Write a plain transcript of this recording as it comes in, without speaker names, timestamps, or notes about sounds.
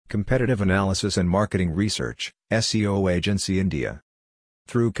Competitive Analysis and Marketing Research, SEO Agency India.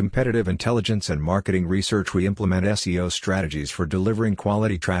 Through competitive intelligence and marketing research we implement SEO strategies for delivering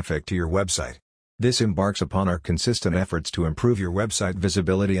quality traffic to your website. This embarks upon our consistent efforts to improve your website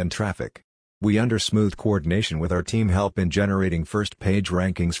visibility and traffic. We under smooth coordination with our team help in generating first page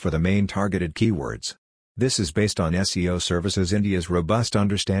rankings for the main targeted keywords. This is based on SEO Services India's robust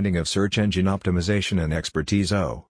understanding of search engine optimization and expertise.